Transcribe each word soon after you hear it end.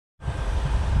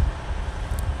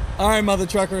All right, mother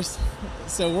truckers.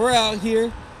 So we're out here.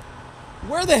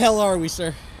 Where the hell are we,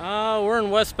 sir? We're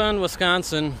in West Bend,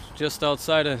 Wisconsin, just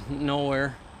outside of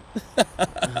nowhere.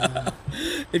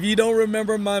 If you don't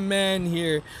remember my man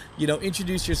here,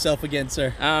 introduce yourself again,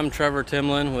 sir. I'm Trevor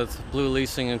Timlin with Blue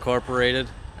Leasing Incorporated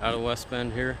out of West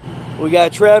Bend here. We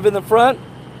got Trev in the front,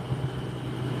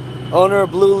 owner of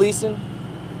Blue Leasing.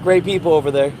 Great people over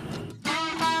there.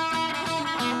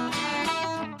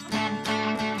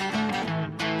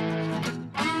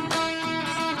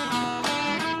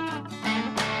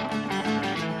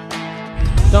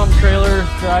 Dump trailers,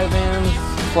 dry vans,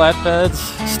 flatbeds,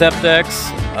 step decks,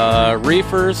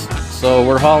 reefers. So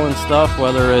we're hauling stuff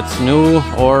whether it's new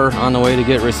or on the way to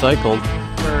get recycled.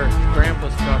 Where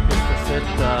Grandpa's truck is to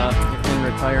sit in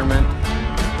retirement.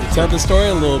 Tell the story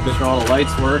a little bit. Sure all the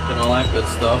lights work and all that good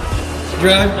stuff.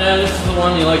 Drive. Yeah, this is the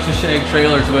one you like to shag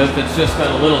trailers with. It's just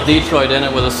got a little Detroit in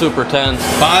it with a Super 10.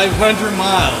 500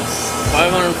 miles.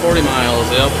 540 miles,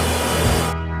 yep.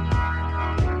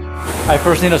 I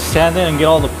first need to sand it and get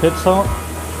all the pits out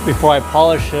before I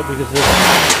polish it because this...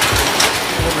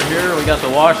 Over here we got the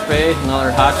wash bay,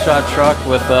 another hot shot truck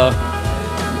with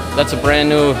that's a brand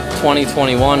new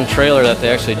 2021 trailer that they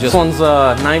actually just... This one's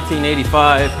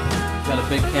 1985, got a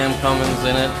big Cam Cummins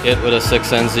in it, kit with a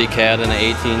 6NZ cat and an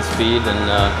 18 speed and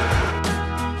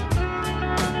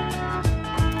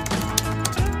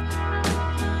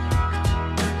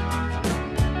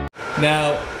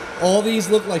Now, all these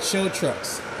look like show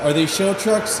trucks. Are they show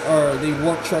trucks or are they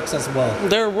work trucks as well?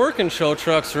 they're working show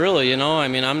trucks, really, I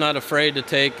mean, I'm not afraid to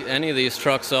take any of these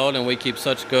trucks out, and we keep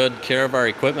such good care of our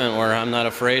equipment where I'm not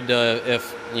afraid to,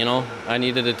 if, I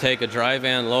needed to take a dry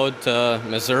van load to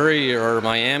Missouri or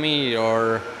Miami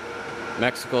or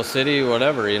Mexico City,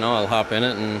 whatever, I'll hop in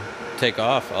it and take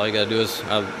off. All you gotta do is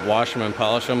wash them and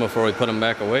polish them before we put them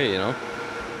back away,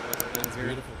 That's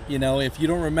beautiful. If you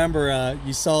don't remember,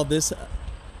 you saw this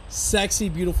sexy,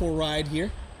 beautiful ride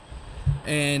here.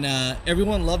 And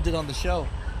everyone loved it on the show.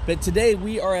 But today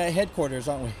we are at headquarters,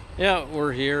 aren't we? Yeah,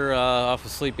 we're here off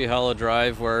of Sleepy Hollow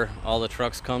Drive where all the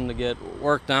trucks come to get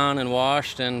worked on and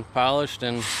washed and polished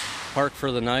and parked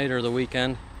for the night or the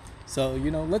weekend. So,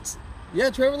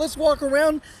 Trevor, let's walk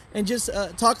around and just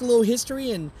talk a little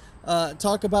history and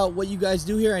talk about what you guys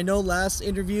do here. I know last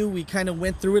interview we kind of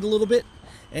went through it a little bit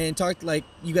and talked like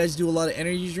you guys do a lot of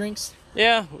energy drinks.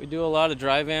 Yeah, we do a lot of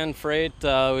dry van freight.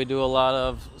 We do a lot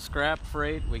of scrap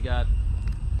freight. We got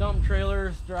dump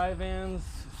trailers, dry vans,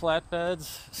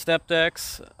 flatbeds, step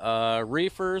decks,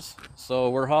 reefers. So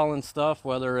we're hauling stuff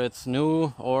whether it's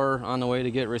new or on the way to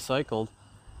get recycled.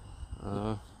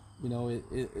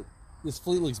 This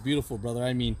fleet looks beautiful, brother.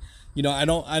 I mean, I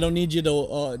don't need you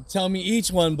to tell me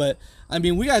each one, but I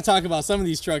mean, we gotta talk about some of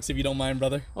these trucks if you don't mind,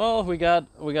 brother. Well, we got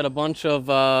a bunch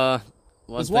of.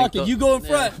 Let's walk it. You go in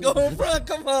front. Yeah. Go in front.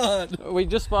 Come on. We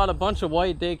just bought a bunch of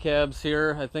white day cabs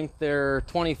here. I think they're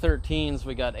 2013s.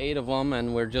 We got 8 of them,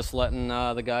 and we're just letting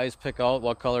the guys pick out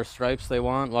what color stripes they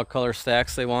want, what color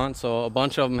stacks they want. So a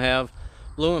bunch of them have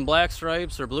blue and black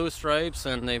stripes or blue stripes,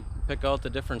 and they pick out the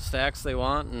different stacks they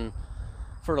want. And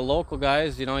for the local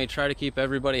guys, you try to keep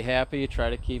everybody happy. You try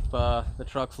to keep the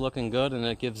trucks looking good, and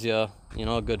it gives you,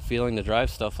 a good feeling to drive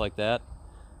stuff like that.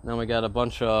 And then we got a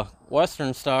bunch of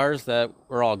Western Stars that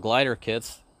were all glider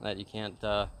kits that you can't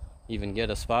even get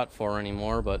a spot for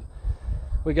anymore. But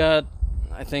we got,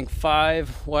 I think,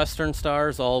 5 Western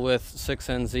Stars, all with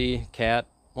 6NZ cat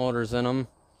motors in them.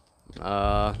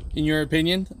 In your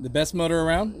opinion, the best motor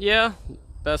around? Yeah,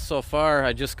 best so far.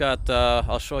 I just got,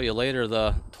 I'll show you later,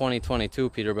 the 2022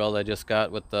 Peterbilt I just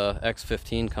got with the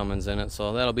X15 Cummins in it.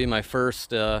 So that'll be my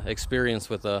first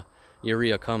experience with a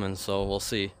urea Cummins, so we'll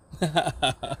see.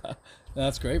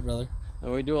 That's great, brother.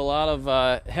 And we do a lot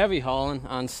of heavy hauling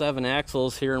on 7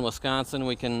 axles here in Wisconsin.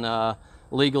 We can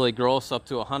legally gross up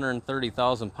to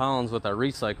 130,000 pounds with our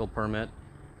recycle permit.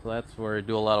 So that's where we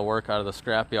do a lot of work out of the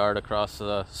scrapyard across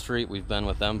the street. We've been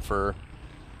with them for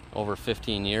over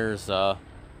 15 years,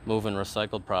 moving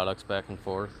recycled products back and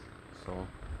forth. So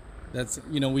that's,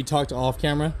 we talked off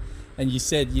camera and you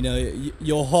said,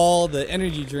 you'll haul the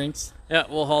energy drinks. Yeah,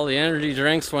 we'll haul the energy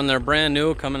drinks when they're brand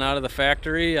new coming out of the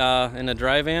factory in the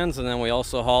dry vans, and then we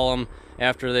also haul them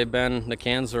after the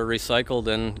cans are recycled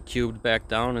and cubed back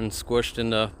down and squished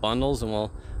into bundles, and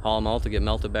we'll haul them out to get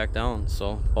melted back down,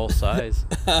 so both sides.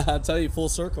 I'll tell you, full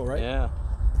circle, right? Yeah.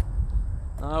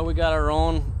 We got our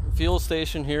own fuel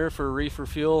station here for reefer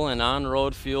fuel and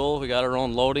on-road fuel. We got our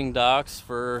own loading docks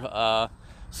for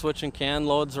switching can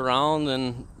loads around,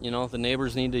 and the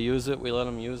neighbors need to use it, we let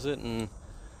them use it. And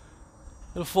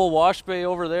a full wash bay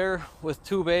over there with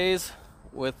 2 bays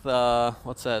with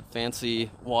what's that fancy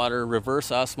water,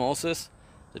 reverse osmosis.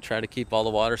 to try to keep all the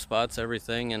water spots,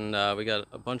 everything. And we got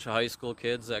a bunch of high school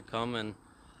kids that come and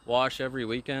wash every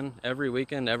weekend. Every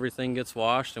weekend, everything gets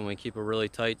washed, and we keep a really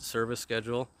tight service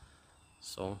schedule.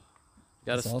 So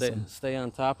got to stay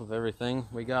on top of everything.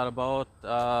 We got about,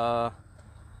 I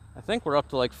think we're up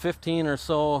to like 15 or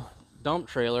so dump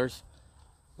trailers.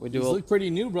 These look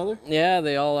pretty new, brother. Yeah,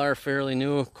 they all are fairly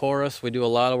new. Chorus, we do a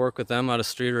lot of work with them out of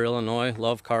Streeter, Illinois.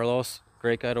 Love Carlos,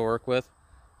 great guy to work with.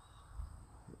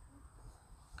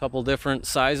 Couple different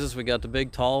sizes. We got the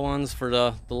big tall ones for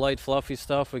the light fluffy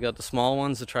stuff. We got the small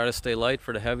ones to try to stay light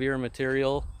for the heavier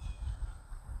material.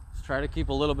 Just try to keep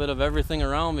a little bit of everything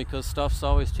around because stuff's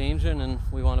always changing and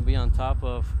we want to be on top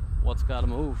of what's got to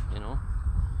move, you know.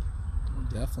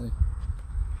 Definitely.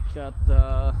 Got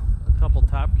a couple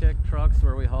top kick trucks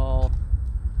where we haul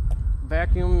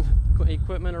vacuum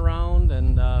equipment around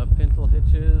and pintle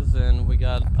hitches, and we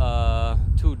got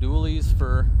 2 dualies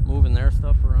for moving their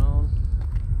stuff around.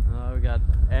 We got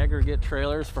aggregate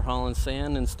trailers for hauling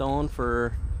sand and stone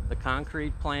for the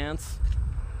concrete plants.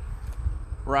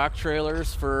 Rock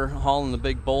trailers for hauling the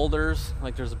big boulders.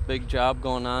 Like there's a big job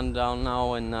going on down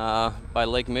now in by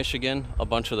Lake Michigan. A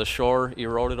bunch of the shore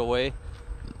eroded away.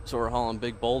 So we're hauling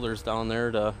big boulders down there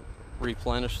to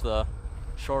replenish the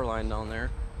shoreline down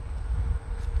there.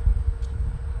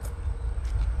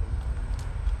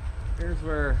 Here's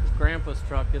where Grandpa's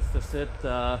truck gets to sit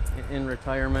in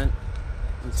retirement.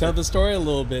 Tell the story a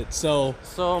little bit. So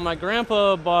my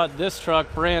grandpa bought this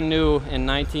truck brand new in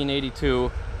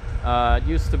 1982. It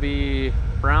used to be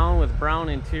brown with brown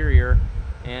interior,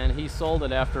 and he sold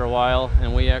it after a while,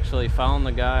 and we actually found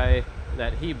the guy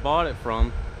that he bought it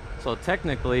from. So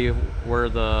technically we're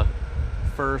the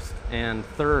first and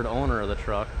third owner of the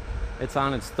truck. It's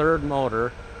on its 3rd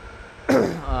motor.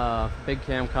 Big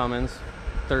Cam Cummins,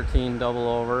 13 double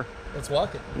over. Let's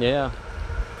walk it. Yeah.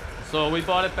 So we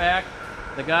bought it back.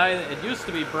 The guy, it used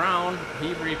to be brown,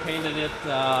 he repainted it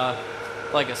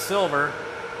like a silver,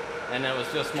 and it was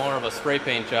just more of a spray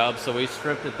paint job, so we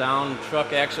stripped it down. The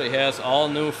truck actually has all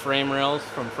new frame rails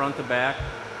from front to back,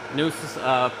 new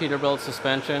Peterbilt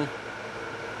suspension,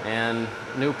 and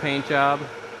new paint job.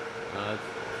 It's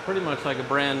pretty much like a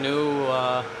brand new,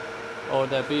 would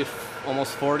that be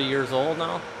almost 40 years old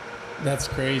now? That's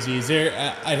crazy. Is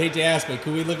there, I'd hate to ask, but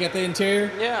can we look at the interior?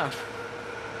 Yeah. It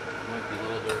might be a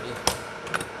little dirty.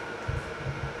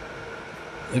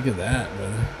 Look at that,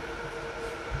 brother.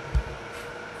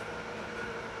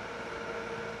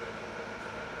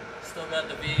 Still got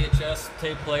the VHS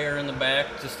tape player in the back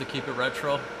just to keep it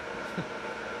retro.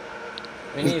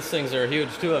 I mean, these things are huge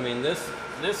too. I mean, this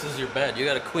is your bed. You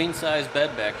got a queen size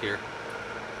bed back here.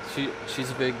 She's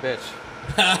a big bitch.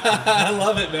 I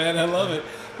love it, man. I love it.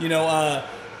 You know,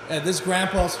 this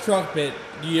grandpa's truck bit,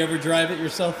 do you ever drive it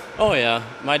yourself? Oh yeah,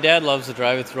 my dad loves to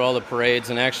drive it through all the parades,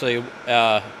 and actually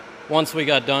once we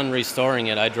got done restoring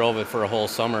it, I drove it for a whole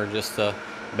summer just to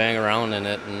bang around in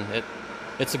it, and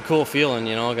it's a cool feeling,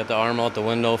 you know. Got the arm out the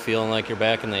window, feeling like you're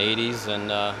back in the 80s, and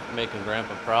making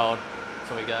Grandpa proud.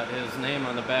 So we got his name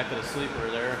on the back of the sleeper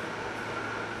there.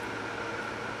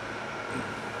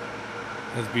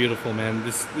 That's beautiful, man.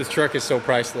 This truck is so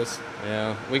priceless.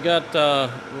 Yeah, we got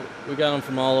them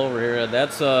from all over here.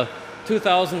 That's a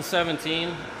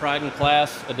 2017 Pride and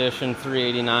Class Edition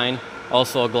 389.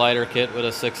 Also a glider kit with a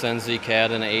 6NZ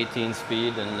CAD and an 18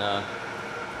 speed, and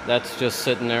that's just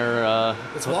sitting there.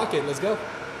 Let's walk it. Let's go.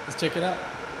 Let's check it out.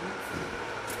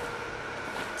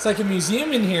 It's like a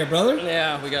museum in here, brother.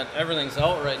 Yeah, we got everything's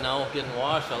out right now, getting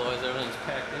washed. Otherwise, everything's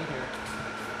packed in here.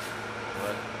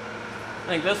 But I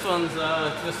think this one's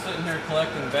just sitting here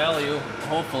collecting value.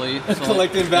 Hopefully,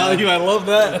 collecting value. I love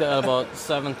that. It's got about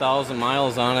 7,000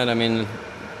 miles on it. I mean,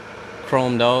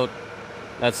 chromed out.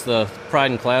 That's the Pride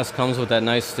and Class, comes with that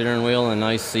nice steering wheel and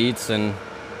nice seats, and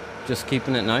just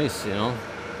keeping it nice, you know.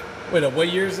 Wait,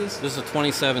 what year is this? This is a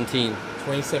 2017.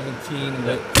 2017,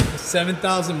 yeah.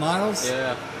 7,000 miles?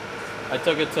 Yeah. I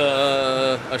took it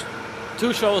to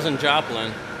 2 shows in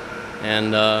Joplin,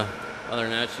 and other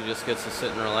than that, she just gets to sit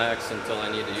and relax until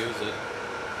I need to use it.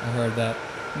 I heard that.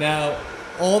 Now,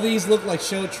 all these look like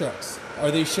show trucks. Are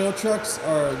they show trucks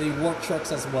or are they work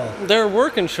trucks as well? They're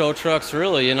working show trucks,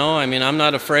 really, you know. I mean, I'm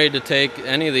not afraid to take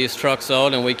any of these trucks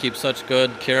out, and we keep such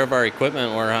good care of our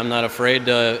equipment where I'm not afraid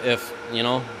to, if, you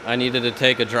know, I needed to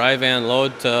take a dry van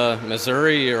load to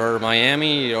Missouri or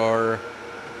Miami or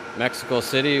Mexico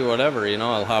City, whatever, you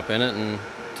know, I'll hop in it and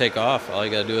take off. All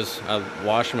you gotta do is I'll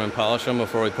wash them and polish them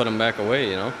before we put them back away,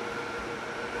 you know.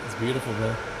 It's beautiful,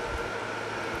 bro.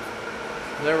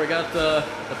 There we got the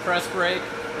press brake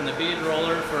and the bead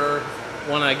roller for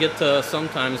when I get to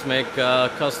sometimes make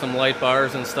custom light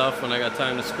bars and stuff when I got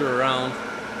time to screw around.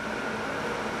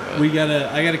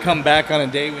 I gotta come back on a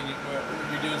day when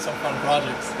you're doing some fun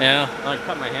projects. Yeah, I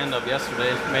cut my hand up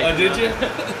yesterday. Oh, did you?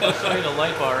 I'll show you the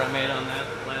light bar I made on that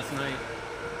last night.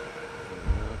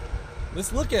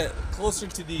 Let's look at closer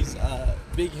to these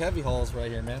big heavy hauls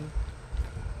right here, man.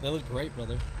 They look great,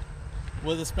 brother.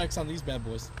 What are the specs on these bad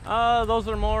boys? Those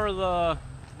are more of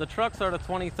the trucks are the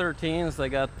 2013s. They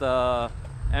got the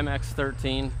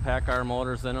MX-13 PACCAR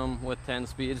motors in them with 10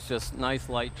 speeds. Just nice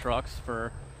light trucks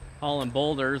for hauling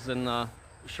boulders and the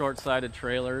short-sided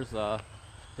trailers.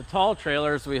 The tall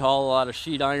trailers, we haul a lot of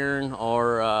sheet iron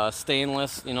or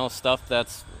stainless, you know, stuff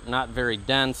that's not very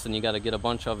dense, and you got to get a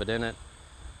bunch of it in it,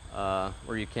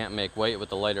 where you can't make weight with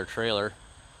the lighter trailer.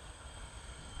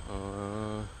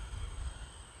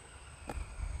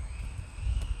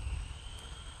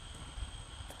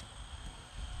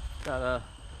 Got a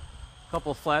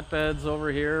couple flatbeds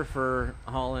over here for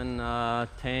hauling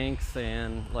tanks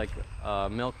and like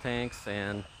milk tanks,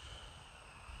 and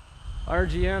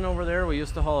RGN over there. We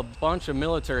used to haul a bunch of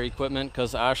military equipment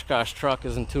because Oshkosh truck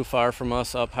isn't too far from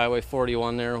us up Highway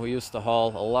 41 there. We used to haul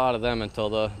a lot of them until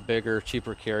the bigger,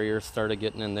 cheaper carriers started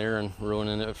getting in there and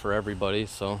ruining it for everybody.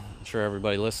 So I'm sure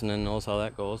everybody listening knows how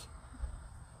that goes.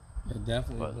 Yeah,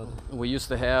 definitely. But we used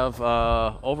to have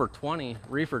over 20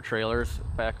 reefer trailers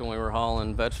back when we were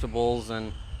hauling vegetables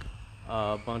and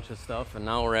a bunch of stuff, and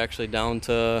now we're actually down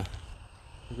to,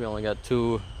 we only got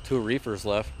two reefers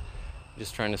left.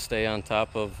 Just trying to stay on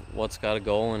top of what's got to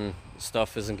go, and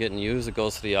stuff isn't getting used, it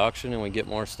goes to the auction and we get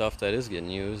more stuff that is getting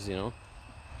used, you know.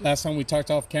 Last time we talked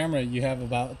off camera, you have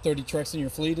about 30 trucks in your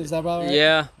fleet, is that about right?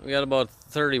 Yeah, we got about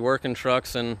 30 working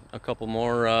trucks and a couple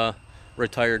more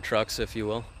retired trucks, if you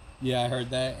will. Yeah, I heard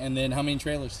that. And then how many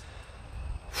trailers?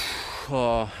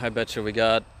 Oh, I bet you we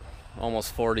got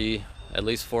almost 40, at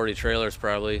least 40 trailers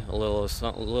probably, a little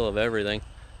of everything.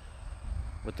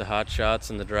 With the hot shots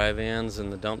and the dry vans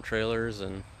and the dump trailers.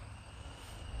 And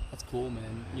that's cool,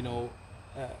 man. You know,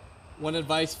 one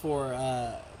advice for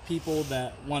people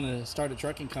that want to start a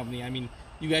trucking company, I mean,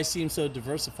 you guys seem so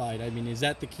diversified. I mean, is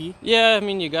that the key? Yeah, I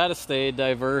mean, you got to stay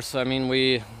diverse. I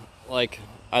mean,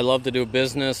 I love to do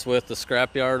business with the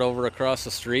scrapyard over across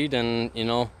the street, and you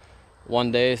know,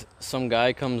 one day some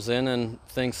guy comes in and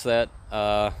thinks that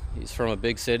he's from a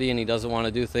big city and he doesn't want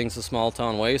to do things the small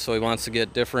town way, so he wants to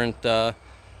get different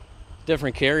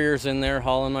carriers in there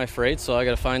hauling my freight, so I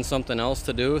got to find something else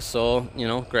to do. So, you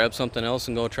know, grab something else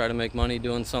and go try to make money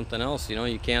doing something else. You know,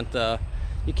 you can't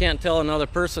tell another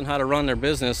person how to run their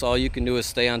business. All you can do is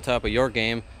stay on top of your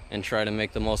game and try to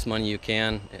make the most money you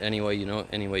can any way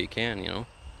you can, you know.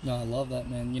 No, I love that,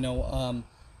 man. You know,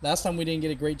 last time we didn't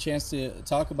get a great chance to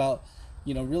talk about,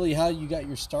 you know, really how you got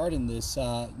your start in this.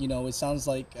 You know, it sounds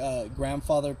like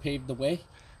grandfather paved the way.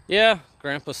 Yeah,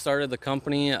 Grandpa started the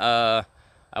company.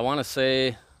 I want to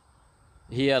say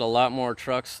he had a lot more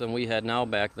trucks than we had now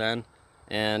back then,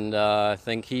 and I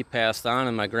think he passed on,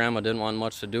 and my grandma didn't want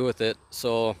much to do with it,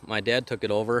 so my dad took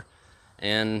it over.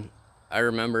 And I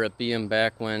remember it being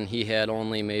back when he had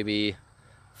only maybe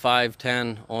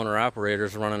 5-10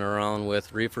 owner-operators running around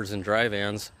with reefers and dry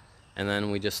vans, and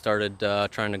then we just started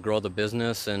trying to grow the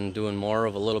business and doing more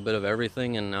of a little bit of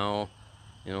everything, and now,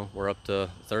 you know, we're up to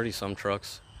 30-some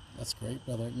trucks. That's great,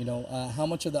 brother. You know, how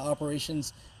much of the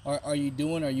operations are you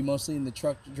doing? Are you mostly in the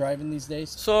truck driving these days?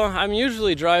 So I'm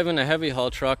usually driving a heavy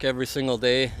haul truck every single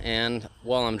day, and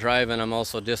while I'm driving, I'm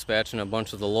also dispatching a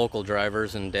bunch of the local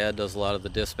drivers, and Dad does a lot of the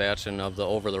dispatching of the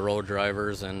over-the-road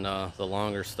drivers and the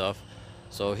longer stuff.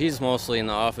 So he's mostly in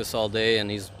the office all day,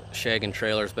 and he's shagging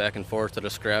trailers back and forth to the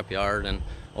scrap yard and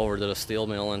over to the steel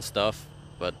mill and stuff.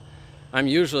 But I'm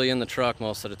usually in the truck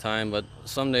most of the time, but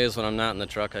some days when I'm not in the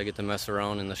truck, I get to mess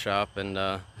around in the shop and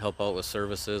help out with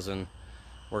services and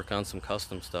work on some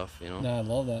custom stuff, you know. No, I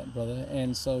love that, brother.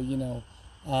 And so, you know,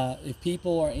 if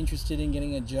people are interested in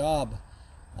getting a job,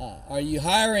 are you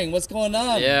hiring? What's going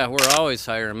on? Yeah, we're always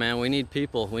hiring, man. We need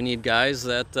people. We need guys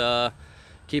that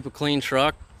keep a clean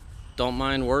truck, don't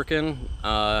mind working.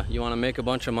 You want to make a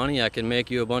bunch of money, I can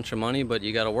make you a bunch of money, but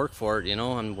you got to work for it, you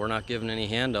know, and we're not giving any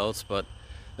handouts. But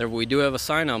we do have a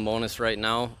sign-on bonus right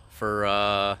now for,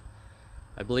 I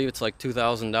believe it's like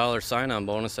 $2,000 sign-on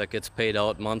bonus that gets paid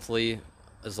out monthly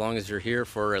as long as you're here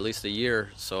for at least a year.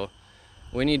 So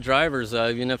we need drivers,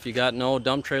 even if you got no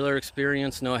dump trailer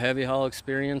experience, no heavy haul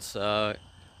experience,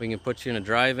 we can put you in a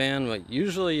dry van. But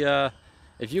usually,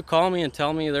 if you call me and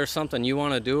tell me there's something you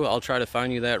want to do, I'll try to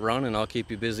find you that run, and I'll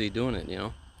keep you busy doing it, you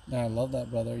know. I love that,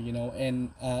 brother. You know,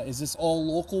 and is this all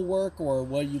local work, or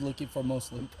what are you looking for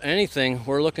mostly? Anything.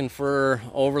 We're looking for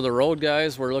over-the-road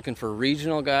guys. We're looking for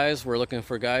regional guys. We're looking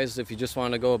for guys if you just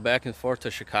want to go back and forth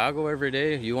to Chicago every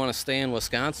day. You want to stay in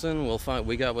Wisconsin, we'll find.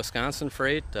 We got Wisconsin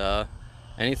freight.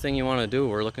 Anything you want to do,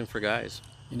 we're looking for guys.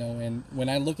 You know, and when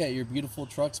I look at your beautiful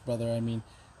trucks, brother, I mean,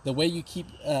 the way you keep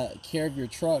care of your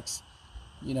trucks,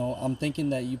 you know, I'm thinking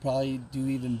that you probably do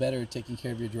even better taking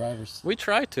care of your drivers. We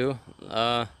try to.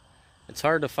 It's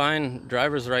hard to find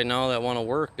drivers right now that want to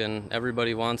work, and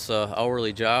everybody wants a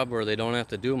hourly job where they don't have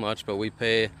to do much, but we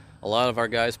pay a lot of our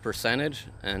guys percentage,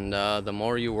 and the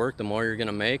more you work, the more you're going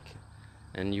to make.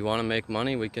 And you want to make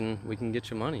money, we can get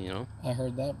you money, you know. I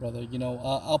heard that, brother. You know,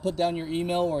 I'll put down your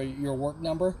email or your work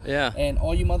number. Yeah. And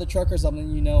all you mother truckers, I'm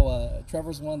letting you know,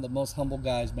 Trevor's one of the most humble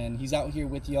guys, man. He's out here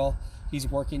with y'all. He's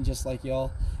working just like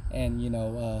y'all. And you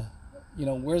know,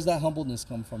 where's that humbleness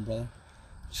come from, brother?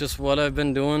 It's just what I've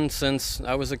been doing since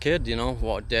I was a kid, you know.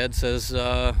 Well, Dad says,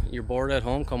 you're bored at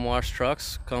home, come wash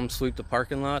trucks, come sweep the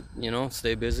parking lot, you know,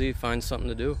 stay busy, find something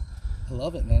to do. I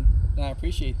love it, man. I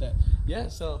appreciate that. Yeah,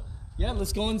 so, yeah,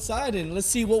 let's go inside and let's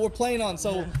see what we're playing on.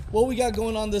 So, what we got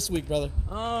going on this week, brother?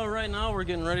 Right now we're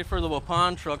getting ready for the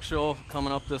Waupun Truck Show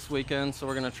coming up this weekend, so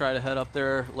we're going to try to head up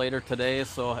there later today,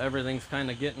 so everything's kind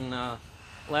of getting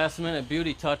last minute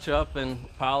beauty touch up and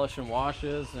polish and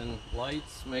washes and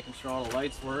lights, making sure all the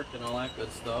lights work and all that good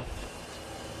stuff.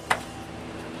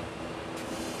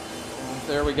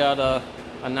 There we got a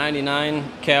 99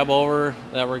 cab over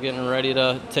that we're getting ready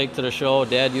to take to the show.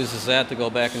 Dad uses that to go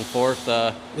back and forth.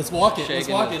 Let's walk it. Let's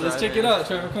walk it. Let's check it out,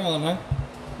 Trevor. Come on, man.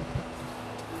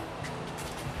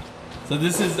 So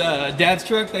this is Dad's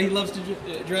truck that he loves to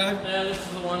drive? Yeah, this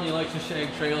is the one he likes to shag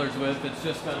trailers with. It's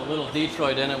just got a little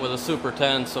Detroit in it with a Super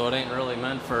 10, so it ain't really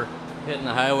meant for hitting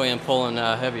the highway and pulling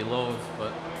heavy loads,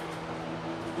 but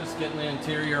just getting the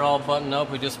interior all buttoned up.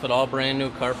 We just put all brand new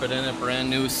carpet in it, brand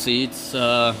new seats,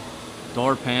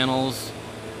 door panels.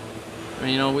 I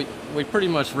mean, you know, we pretty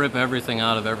much rip everything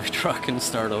out of every truck and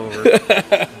start over.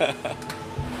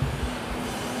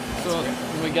 So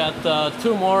we got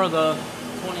two more of the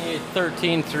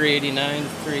 2813 389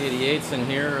 388s in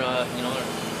here. You know,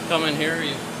 come in here,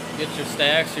 you get your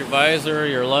stacks, your visor,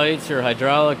 your lights, your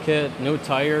hydraulic kit, new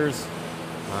tires.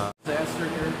 Disaster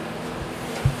here.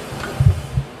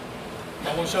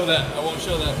 I won't show that. I won't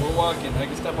show that. We're walking. I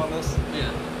can step on this?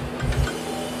 Yeah.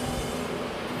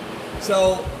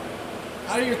 So,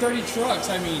 out of your 30 trucks,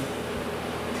 I mean,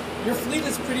 your fleet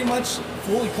is pretty much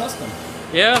fully custom.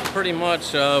 Yeah, pretty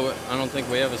much. I don't think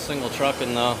we have a single truck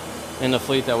in the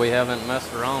fleet that we haven't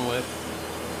messed around with.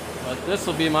 But this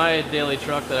will be my daily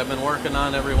truck that I've been working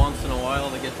on every once in a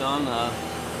while to get done.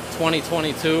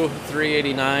 2022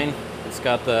 389. It's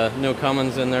got the new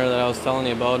Cummins in there that I was telling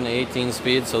you about in the 18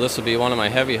 speed. So this will be one of my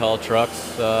heavy haul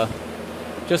trucks.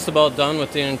 Just about done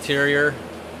with the interior.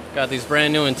 Got these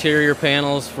brand new interior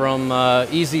panels from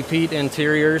Easy Pete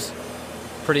Interiors.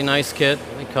 Pretty nice kit.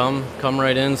 They come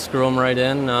right in, screw them right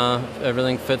in.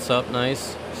 Everything fits up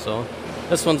nice. So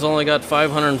this one's only got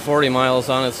 540 miles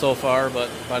on it so far, but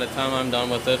by the time I'm done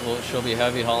with it, she'll be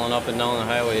heavy hauling up and down the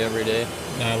highway every day.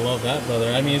 I love that,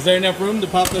 brother. I mean, is there enough room to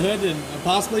pop the hood and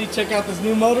possibly check out this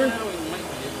new motor? Yeah, we might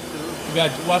be able to. You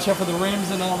got to watch out for the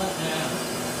rims and all that? Yeah.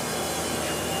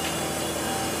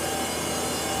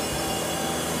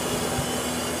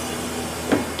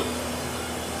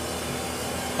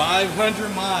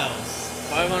 500 miles.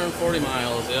 540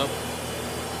 miles, yep.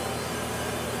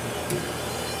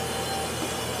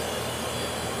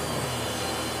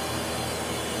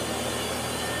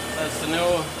 That's the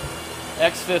new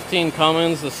X15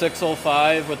 Cummins, the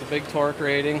 605 with the big torque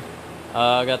rating.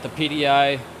 Got the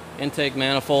PDI intake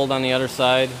manifold on the other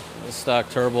side, the stock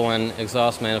turbo and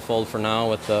exhaust manifold for now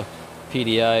with the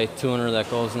PDI tuner that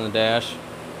goes in the dash.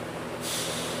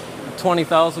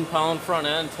 20,000 pound front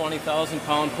end, 20,000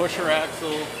 pound pusher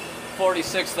axle,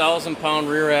 46,000 pound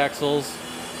rear axles.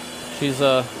 She's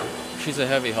a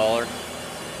heavy hauler.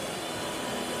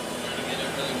 Trying to get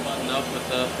everything buttoned up with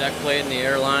the deck plate and the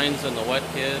airlines and the wet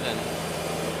kit and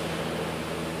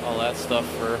all that stuff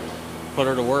for put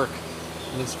her to work.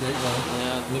 Looks great, brother.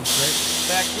 Yeah, Looks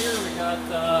back here we got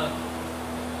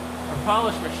our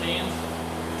polish machines.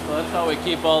 So that's how we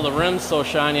keep all the rims so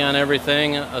shiny on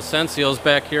everything. Asensio's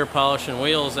back here polishing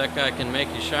wheels. That guy can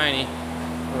make you shiny.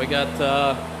 We got,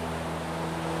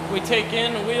 we take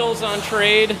in wheels on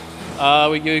trade.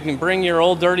 You can bring your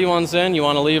old dirty ones in. You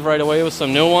want to leave right away with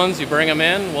some new ones, you bring them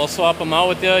in. We'll swap them out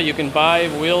with you. You can buy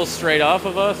wheels straight off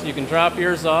of us. You can drop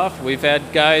yours off. We've had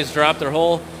guys drop their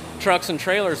whole trucks and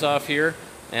trailers off here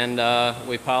and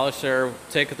we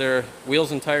take their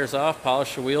wheels and tires off,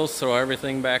 polish the wheels, throw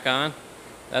everything back on.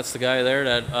 That's the guy there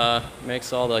that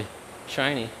makes all the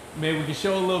shiny. Maybe we can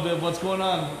show a little bit of what's going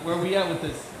on. Where are we at with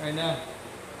this right now?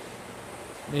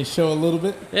 May show a little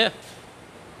bit? Yeah.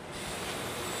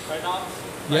 Right now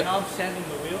I'm sanding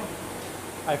the wheel.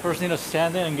 I first need to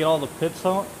sand it and get all the pits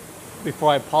out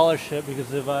before I polish it,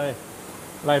 because if I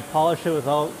polish it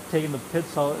without taking the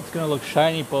pits out, it's gonna look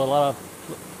shiny, but a lot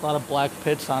of black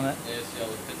pits on it. Yeah, you see all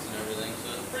the pits and everything.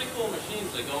 So it's pretty cool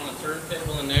machines. They go on a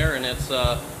turntable in there, and it's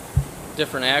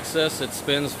different axis. It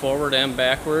spins forward and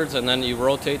backwards, and then you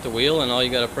rotate the wheel, and all you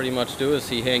got to pretty much do is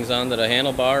he hangs on to the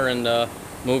handlebar and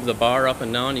move the bar up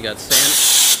and down. You got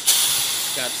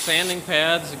sanding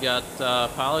pads, you got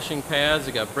polishing pads,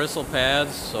 you got bristle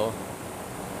pads. So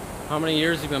how many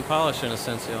years you been polishing,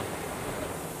 Asensio?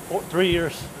 3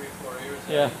 years. 3 or 4 years.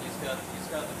 Yeah. He's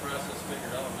got the process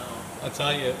figured out now. I'll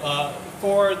tell you.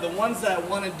 For the ones that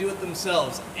want to do it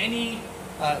themselves, any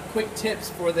quick tips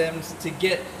for them to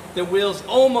get the wheels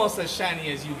almost as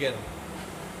shiny as you get them?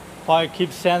 Probably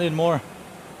keep sanding more.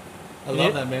 I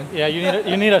love that, man. Yeah,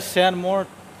 you need to sand more.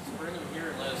 Just bring him here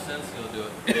and let Asensio do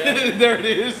it. Yeah. There it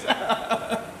is.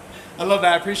 I love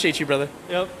that. I appreciate you, brother.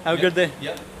 Yep. Have a good day.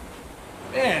 Yep.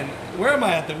 Man, where am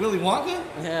I at? The Willy Wonka?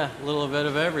 Yeah, a little bit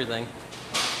of everything.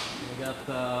 We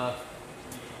got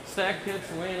stack kits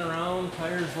laying around,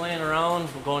 tires laying around.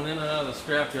 We're going in and out of the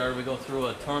scrapyard. We go through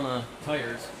a ton of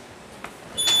tires.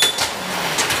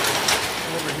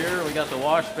 Over here we got the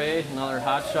wash bay, another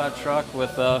hot shot truck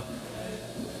with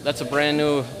that's a brand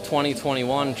new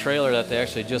 2021 trailer that they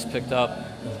actually just picked up.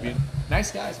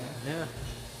 Nice guys, man. Yeah.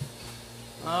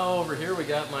 Oh, over here we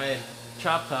got my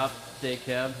chop top day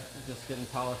cab, just getting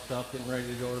polished up, getting ready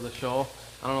to go to the show.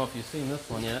 I don't know if you've seen this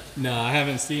one yet. No, I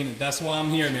haven't seen it. That's why I'm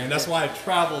here, man. That's why I've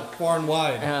traveled far and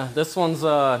wide. Yeah, this one's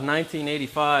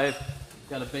 1985.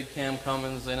 Got a big cam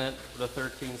Cummins in it with a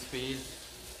 13-speed.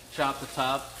 Chop the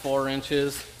top 4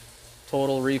 inches.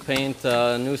 Total repaint,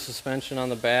 new suspension on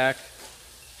the back.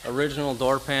 Original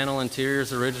door panel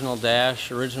interiors, original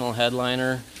dash, original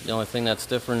headliner. The only thing that's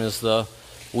different is the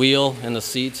wheel and the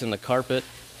seats and the carpet.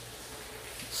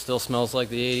 Still smells like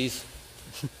the 80s.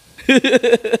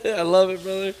 I love it,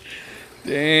 brother.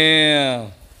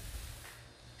 Damn.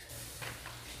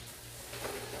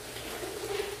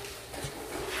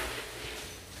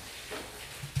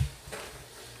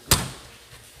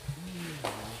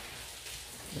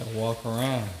 Gotta walk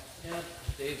around. Yeah,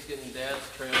 Dave's getting Dad's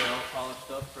trailer all polished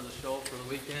up for the show for the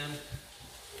weekend.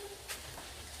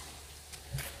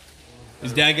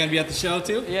 Is Dad gonna be at the show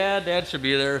too? Yeah, Dad should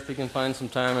be there if he can find some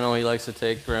time. I know he likes to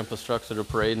take Grandpa's trucks to the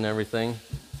parade and everything.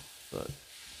 But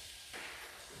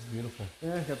It's beautiful.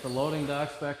 yeah, got the loading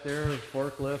docks back there,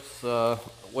 forklifts,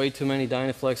 way too many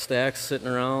Dynaflex stacks sitting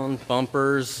around,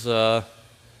 bumpers. You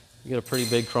got a pretty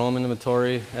big chrome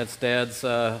inventory. That's Dad's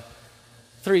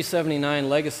 379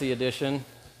 Legacy Edition.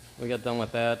 We got done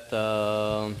with that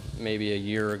maybe a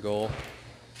year ago.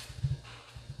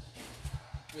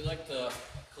 We like to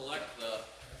collect the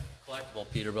collectible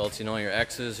Peterbilts, you know, your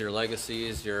X's, your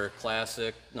Legacies, your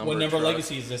classic number. What number trucks.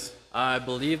 Legacy is this? I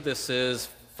believe this is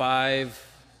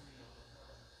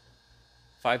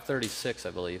 536,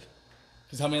 I believe.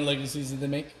 Because how many Legacies did they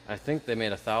make? I think they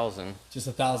made 1,000. Just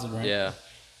 1,000, right? Yeah.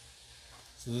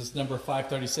 So this is number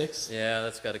 536? Yeah,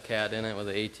 that's got a cat in it with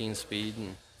an 18 speed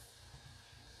and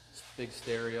big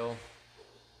stereo.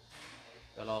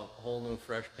 Got a whole new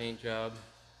fresh paint job.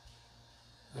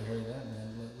 I heard that,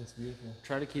 man. That looks beautiful.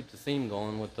 Try to keep the theme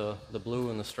going with the blue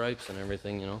and the stripes and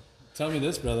everything, you know. Tell me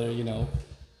this, brother, you know,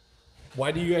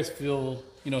 why do you guys feel,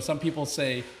 you know, some people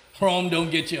say, chrome don't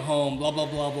get you home, blah, blah,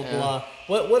 blah, blah, blah.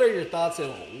 What are your thoughts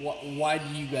on why do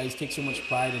you guys take so much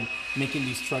pride in making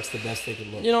these trucks the best they could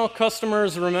look? You know,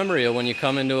 customers remember you when you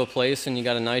come into a place and you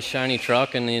got a nice shiny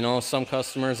truck, and, you know, some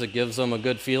customers, it gives them a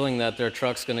good feeling that their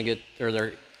truck's going to get, or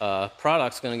their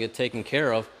product's going to get taken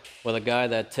care of with a guy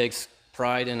that takes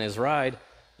pride in his ride.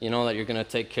 You know that you're going to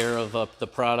take care of the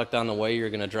product on the way.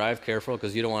 You're going to drive careful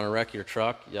because you don't want to wreck your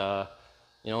truck. You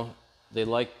know, they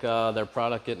like their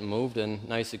product getting moved in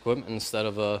nice equipment instead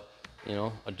of a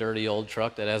dirty old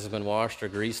truck that hasn't been washed or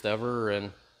greased ever,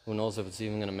 and who knows if it's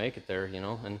even going to make it there, you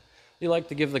know. And you like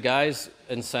to give the guys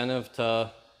incentive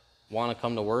to want to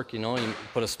come to work, you know. You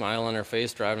put a smile on their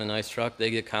face driving a nice truck.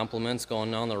 They get compliments going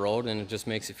down the road, and it just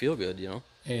makes you feel good, you know.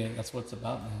 Hey, that's what it's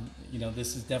about, man. You know,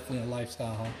 this is definitely a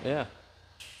lifestyle, huh? Yeah.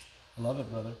 I love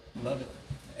it, brother. Love it.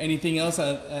 Anything else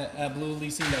at Blue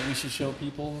Leasing that we should show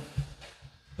people?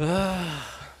 I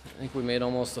think we made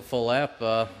almost a full lap.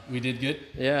 We did good?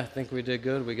 Yeah, I think we did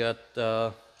good. We got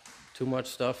too much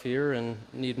stuff here and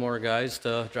need more guys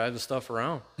to drive the stuff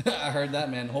around. I heard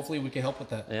that, man. Hopefully we can help with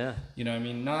that. Yeah. You know what I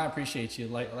mean? No, I appreciate you.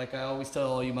 Like I always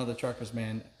tell all you mother truckers,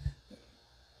 man,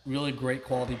 really great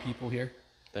quality people here.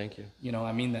 Thank you. You know,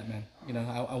 I mean that, man. You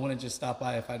know, I wouldn't just stop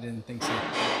by if I didn't think so.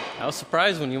 I was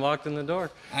surprised when you walked in the door.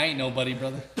 I ain't nobody,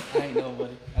 brother. I ain't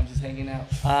nobody. I'm just hanging out.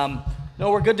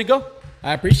 No, we're good to go.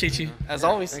 I appreciate you, as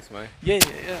always. Thanks, Mike.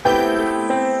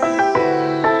 Yeah.